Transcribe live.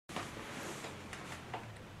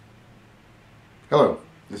Hello,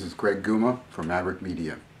 this is Greg Guma from Maverick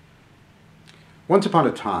Media. Once upon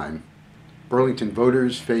a time, Burlington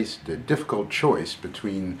voters faced a difficult choice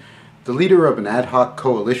between the leader of an ad hoc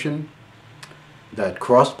coalition that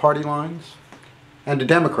crossed party lines and a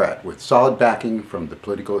Democrat with solid backing from the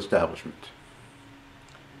political establishment.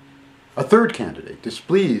 A third candidate,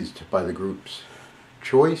 displeased by the group's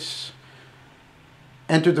choice,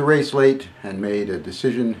 entered the race late and made a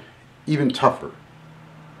decision even tougher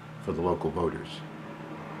for the local voters.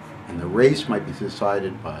 And the race might be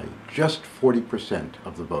decided by just 40%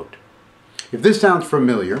 of the vote. If this sounds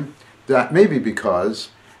familiar, that may be because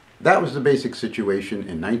that was the basic situation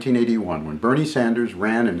in 1981 when Bernie Sanders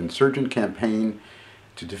ran an insurgent campaign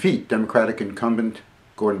to defeat Democratic incumbent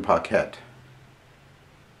Gordon Paquette,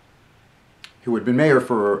 who had been mayor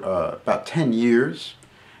for about 10 years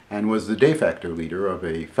and was the de facto leader of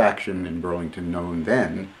a faction in Burlington known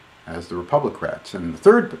then as the Republicrats. And the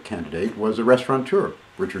third candidate was a restaurateur,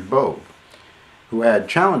 Richard Bowe, who had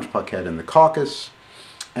challenged Paquette in the caucus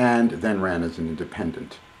and then ran as an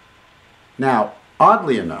independent. Now,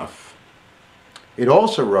 oddly enough, it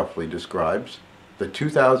also roughly describes the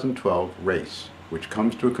 2012 race, which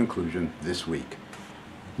comes to a conclusion this week.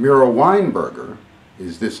 Muriel Weinberger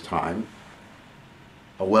is this time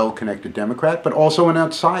a well-connected Democrat, but also an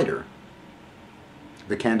outsider,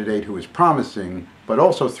 the candidate who is promising but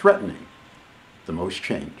also threatening the most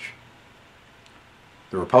change.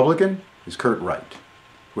 The Republican is Kurt Wright,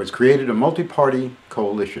 who has created a multi-party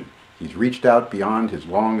coalition. He's reached out beyond his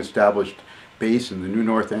long-established base in the New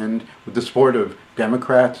North End with the support of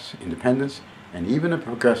Democrats, independents, and even a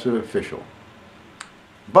progressive official.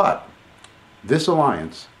 But this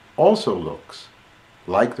alliance also looks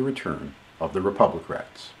like the return of the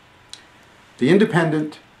Republicrats. The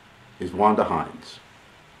independent is Wanda Hines,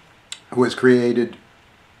 who has created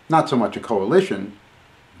not so much a coalition,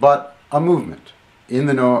 but a movement in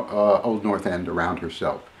the Old North End around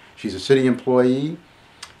herself. She's a city employee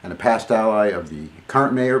and a past ally of the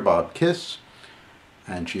current mayor, Bob Kiss,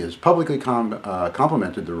 and she has publicly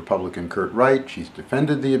complimented the Republican Kurt Wright. She's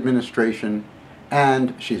defended the administration,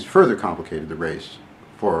 and she's further complicated the race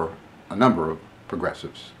for a number of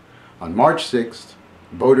progressives. On March 6th,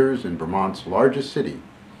 voters in Vermont's largest city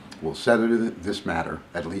will settle this matter,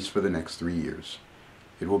 at least for the next 3 years.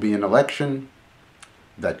 It will be an election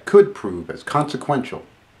that could prove as consequential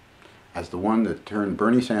as the one that turned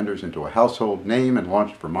Bernie Sanders into a household name and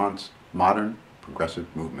launched Vermont's modern progressive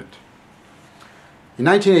movement. In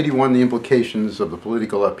 1981, the implications of the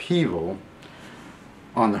political upheaval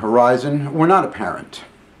on the horizon were not apparent.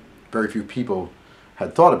 Very few people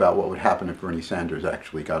had thought about what would happen if Bernie Sanders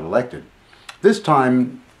actually got elected. This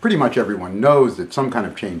time, pretty much everyone knows that some kind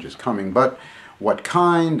of change is coming, but what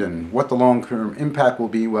kind and what the long-term impact will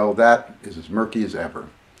be, well, that is as murky as ever.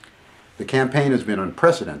 The campaign has been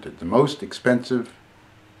unprecedented, the most expensive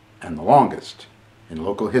and the longest in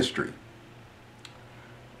local history.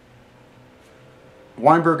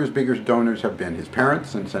 Weinberger's biggest donors have been his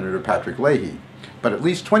parents and Senator Patrick Leahy, but at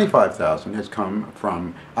least $25,000 has come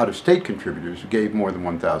from out-of-state contributors who gave more than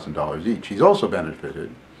 $1,000 each. He's also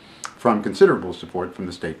benefited from considerable support from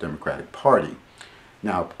the state Democratic Party.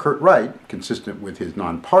 Now, Kurt Wright, consistent with his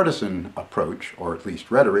nonpartisan approach, or at least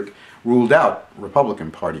rhetoric, ruled out Republican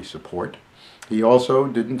Party support. He also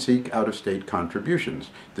didn't seek out-of-state contributions.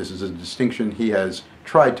 This is a distinction he has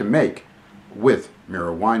tried to make with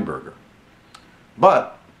Muriel Weinberger.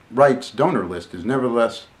 But Wright's donor list is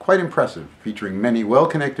nevertheless quite impressive, featuring many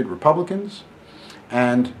well-connected Republicans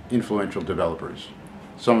and influential developers.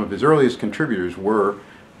 Some of his earliest contributors were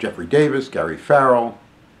Jeffrey Davis, Gary Farrell,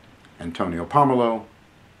 Antonio Pomelo,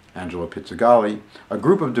 Angelo Pizzagalli, a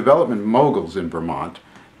group of development moguls in Vermont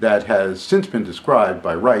that has since been described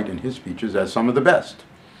by Wright in his speeches as some of the best.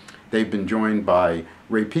 They've been joined by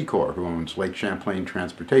Ray Pecor, who owns Lake Champlain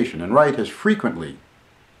Transportation, and Wright has frequently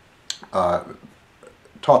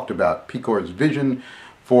talked about Pecor's vision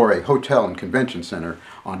for a hotel and convention center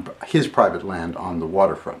on his private land on the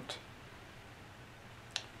waterfront.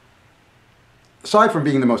 Aside from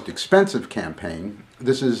being the most expensive campaign,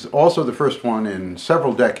 this is also the first one in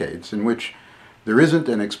several decades in which there isn't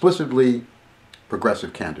an explicitly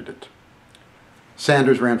progressive candidate.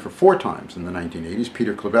 Sanders ran for 4 times in the 1980s.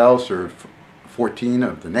 Peter Clavelle served 14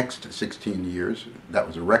 of the next 16 years. That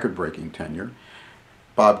was a record-breaking tenure.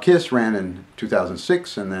 Bob Kiss ran in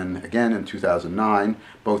 2006 and then again in 2009,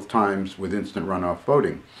 both times with instant runoff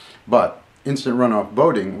voting. But instant runoff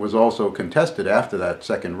voting was also contested after that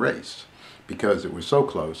second race, because it was so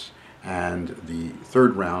close, and the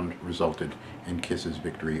third round resulted in Kiss's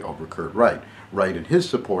victory over Kurt Wright. Wright and his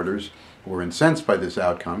supporters were incensed by this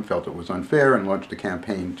outcome, felt it was unfair, and launched a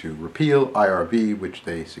campaign to repeal IRB, which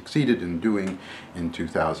they succeeded in doing in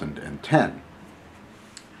 2010.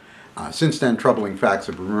 Since then, troubling facts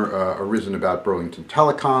have arisen about Burlington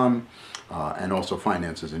Telecom and also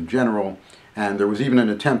finances in general, and there was even an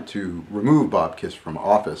attempt to remove Bob Kiss from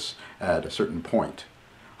office at a certain point.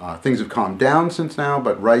 Things have calmed down since now,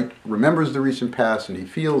 but Wright remembers the recent past, and he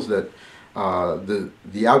feels that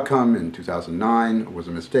the outcome in 2009 was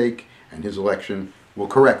a mistake, and his election will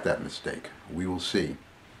correct that mistake. We will see.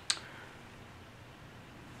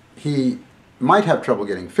 He might have trouble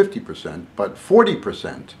getting 50%, but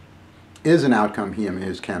 40% is an outcome he and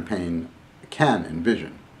his campaign can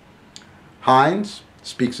envision. Hines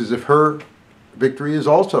speaks as if her victory is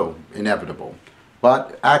also inevitable,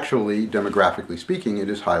 but actually, demographically speaking, it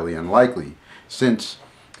is highly unlikely, since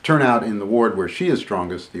turnout in the ward where she is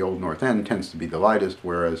strongest, the Old North End, tends to be the lightest,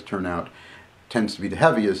 whereas turnout tends to be the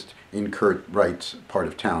heaviest in Kurt Wright's part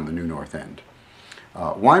of town, the New North End.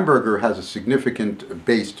 Weinberger has a significant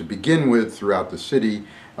base to begin with throughout the city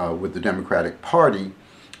with the Democratic Party,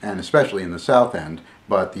 and especially in the South End,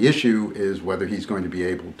 but the issue is whether he's going to be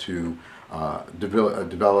able to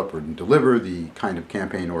develop or deliver the kind of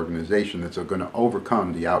campaign organization that's going to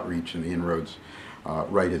overcome the outreach and the inroads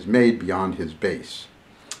Wright has made beyond his base.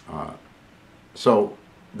 So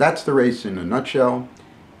that's the race in a nutshell,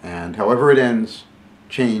 and however it ends,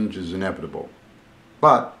 change is inevitable.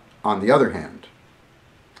 But on the other hand,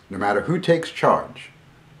 no matter who takes charge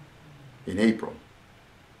in April,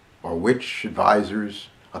 or which advisors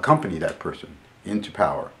accompany that person into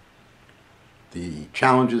power, the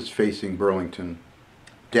challenges facing Burlington,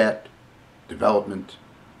 debt, development,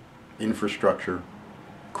 infrastructure,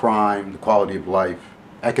 crime, the quality of life,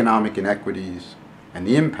 economic inequities, and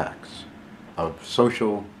the impacts of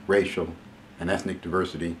social, racial, and ethnic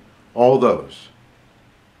diversity, all those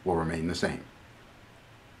will remain the same.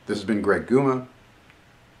 This has been Greg Guma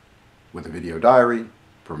with a video diary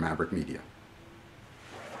for Maverick Media.